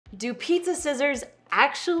Do pizza scissors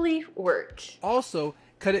actually work? Also,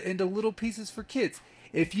 cut it into little pieces for kids.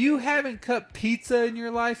 If you haven't cut pizza in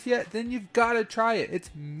your life yet, then you've got to try it. It's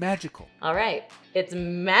magical. All right, it's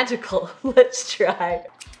magical. Let's try.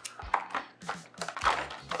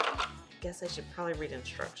 Guess I should probably read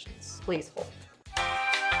instructions. Please hold.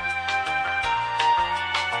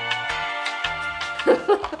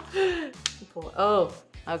 Oh,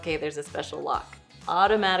 okay, there's a special lock.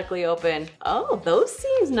 Automatically open. Oh, those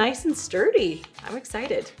seems nice and sturdy. I'm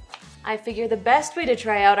excited. I figure the best way to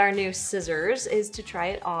try out our new scissors is to try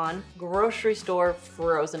it on grocery store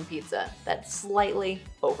frozen pizza that's slightly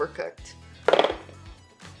overcooked.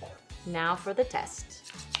 Now for the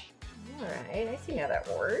test. All right, I see how that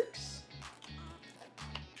works.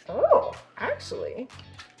 Oh, actually,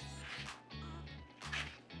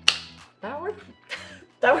 that worked.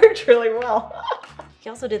 That worked really well. He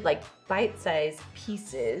also did like bite-sized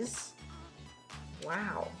pieces.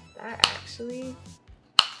 Wow, that actually,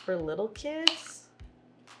 for little kids,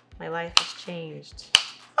 my life has changed.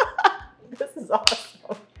 This is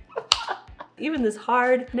awesome. Even this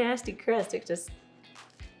hard, nasty crust, it just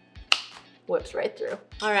whips right through.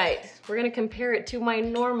 All right, we're gonna compare it to my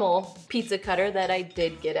normal pizza cutter that I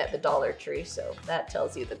did get at the Dollar Tree, so that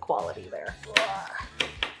tells you the quality there.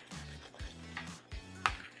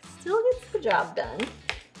 Still gets the job done.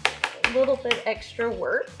 A little bit extra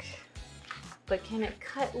work, but can it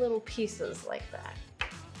cut little pieces like that?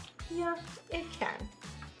 Yeah, it can.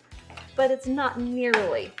 But it's not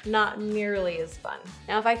nearly as fun.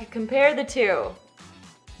 Now if I could compare the two,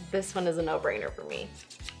 this one is a no-brainer for me.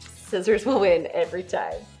 Scissors will win every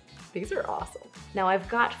time. These are awesome. Now I've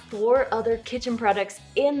got 4 other kitchen products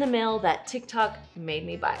in the mail that TikTok made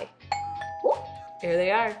me buy. Ooh, here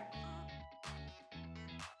they are.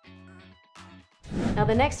 Now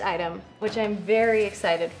the next item, which I'm very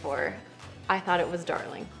excited for, I thought it was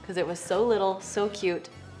darling because it was so little, so cute,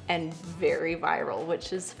 and very viral,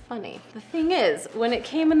 which is funny. The thing is, when it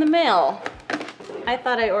came in the mail, I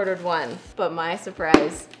thought I ordered 1, but my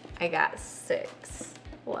surprise, I got 6.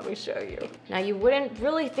 Let me show you. Now you wouldn't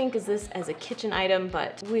really think of this as a kitchen item,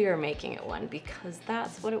 but we are making it one because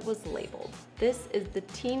that's what it was labeled. This is the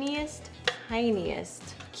teeniest,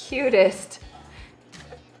 tiniest, cutest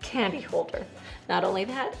candy holder. Not only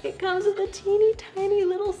that, it comes with a teeny tiny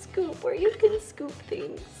little scoop where you can scoop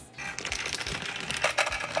things.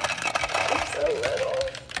 It's so little.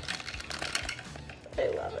 I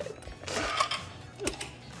love it.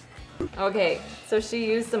 Okay, so she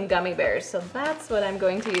used some gummy bears, so that's what I'm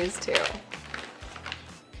going to use too.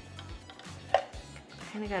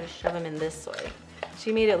 Kinda gotta shove them in this way.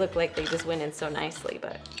 She made it look like they just went in so nicely,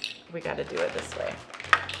 but we gotta do it this way.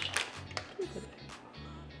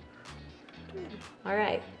 All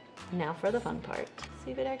right, now for the fun part.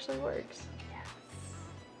 See if it actually works. Yes,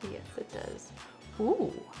 yes it does.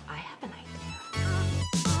 Ooh, I have an idea.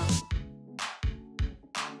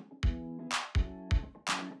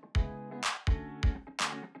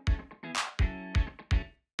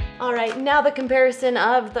 All right, now the comparison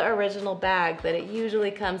of the original bag that it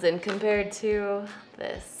usually comes in compared to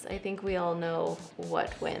this. I think we all know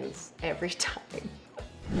what wins every time.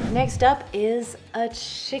 Next up is a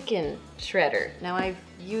chicken shredder. Now I've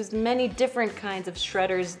used many different kinds of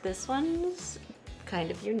shredders. This one's kind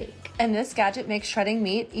of unique. And this gadget makes shredding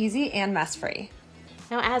meat easy and mess-free.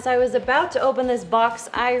 Now as I was about to open this box,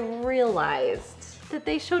 I realized that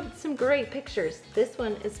they showed some great pictures. This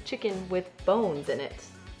one is chicken with bones in it.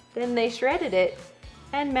 Then they shredded it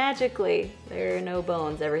and magically there are no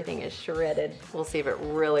bones. Everything is shredded. We'll see if it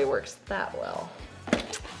really works that well.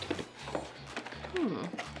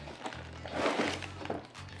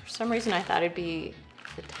 For some reason I thought it'd be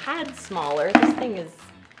a tad smaller. This thing is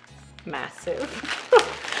massive.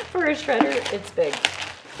 For a shredder, it's big.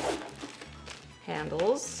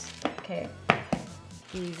 Handles. Okay.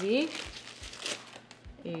 Easy.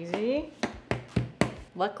 Easy.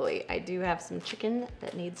 Luckily, I do have some chicken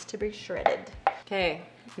that needs to be shredded. Okay,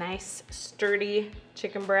 nice sturdy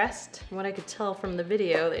chicken breast. From what I could tell from the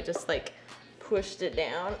video, they just like pushed it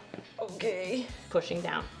down. Okay. Pushing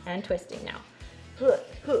down and twisting now. I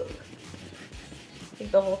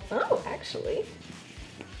think the whole, oh, actually,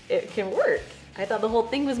 it can work. I thought the whole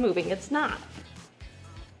thing was moving. It's not.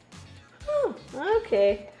 Oh,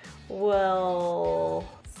 okay. Well,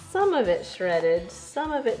 some of it shredded,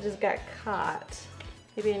 some of it just got caught.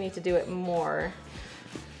 Maybe I need to do it more.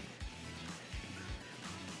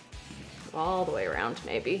 All the way around,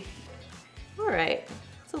 maybe. All right.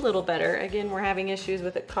 It's a little better. Again, we're having issues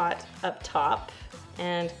with it caught up top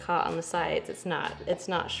and caught on the sides. It's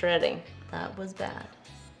not shredding. That was bad.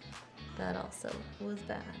 That also was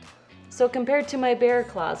bad. So compared to my bear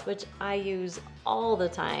claws, which I use all the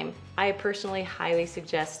time, I personally highly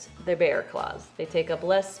suggest the bear claws. They take up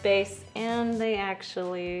less space and they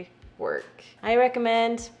actually work. I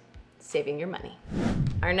recommend saving your money.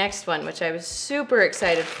 Our next one, which I was super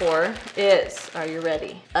excited for, is, are you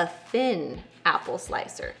ready? A thin apple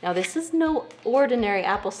slicer. Now this is no ordinary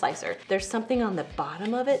apple slicer. There's something on the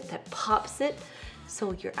bottom of it that pops it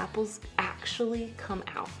so your apples actually come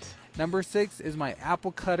out. Number 6 is my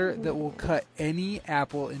apple cutter that will cut any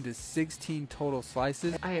apple into 16 total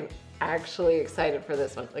slices. I am actually excited for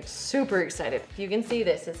this one, like super excited. If you can see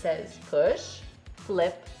this, it says push,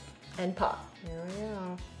 flip, and pop. Here we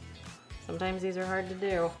go. Sometimes these are hard to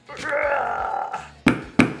do.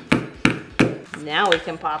 Now we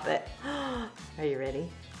can pop it. Are you ready?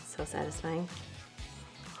 So satisfying.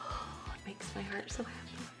 It makes my heart so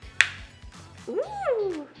happy.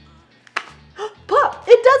 Ooh. Pop!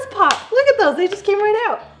 It does pop! Look at those, they just came right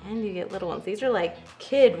out. And you get little ones. These are like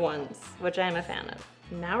kid ones, which I'm a fan of.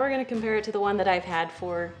 Now we're gonna compare it to the one that I've had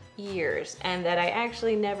for years and that I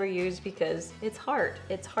actually never used because it's hard.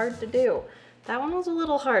 It's hard to do. That one was a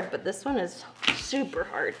little hard, but this one is super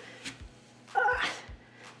hard.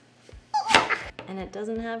 And it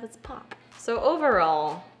doesn't have its pop. So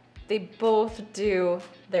overall, they both do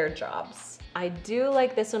their jobs. I do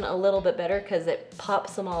like this one a little bit better because it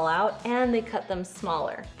pops them all out and they cut them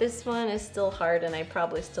smaller. This one is still hard and I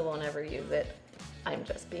probably still won't ever use it. I'm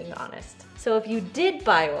just being honest. So if you did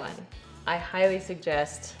buy one, I highly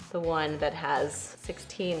suggest the one that has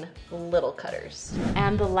 16 little cutters.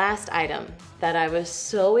 And the last item that I was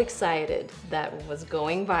so excited that was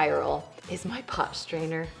going viral is my pot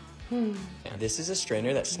strainer. This is a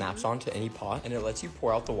strainer that snaps onto any pot and it lets you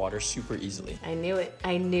pour out the water super easily. I knew it.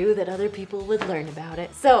 I knew that other people would learn about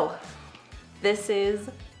it. So this is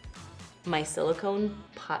my silicone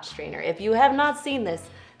pot strainer. If you have not seen this,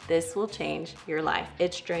 this will change your life.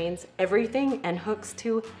 It strains everything and hooks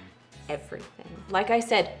to everything. Like I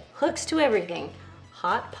said, hooks to everything.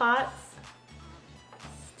 Hot pots,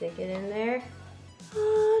 stick it in there,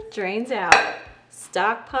 drains out.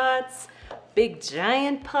 Stock pots, big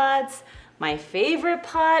giant pots. My favorite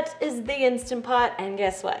pot is the Instant Pot, and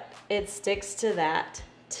guess what? It sticks to that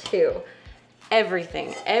too.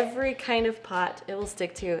 Everything, every kind of pot it will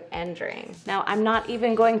stick to and drain. Now, I'm not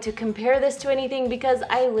even going to compare this to anything because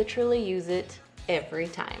I literally use it every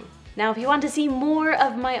time. Now, if you want to see more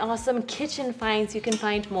of my awesome kitchen finds, you can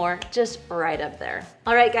find more just right up there.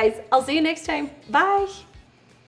 All right, guys, I'll see you next time. Bye.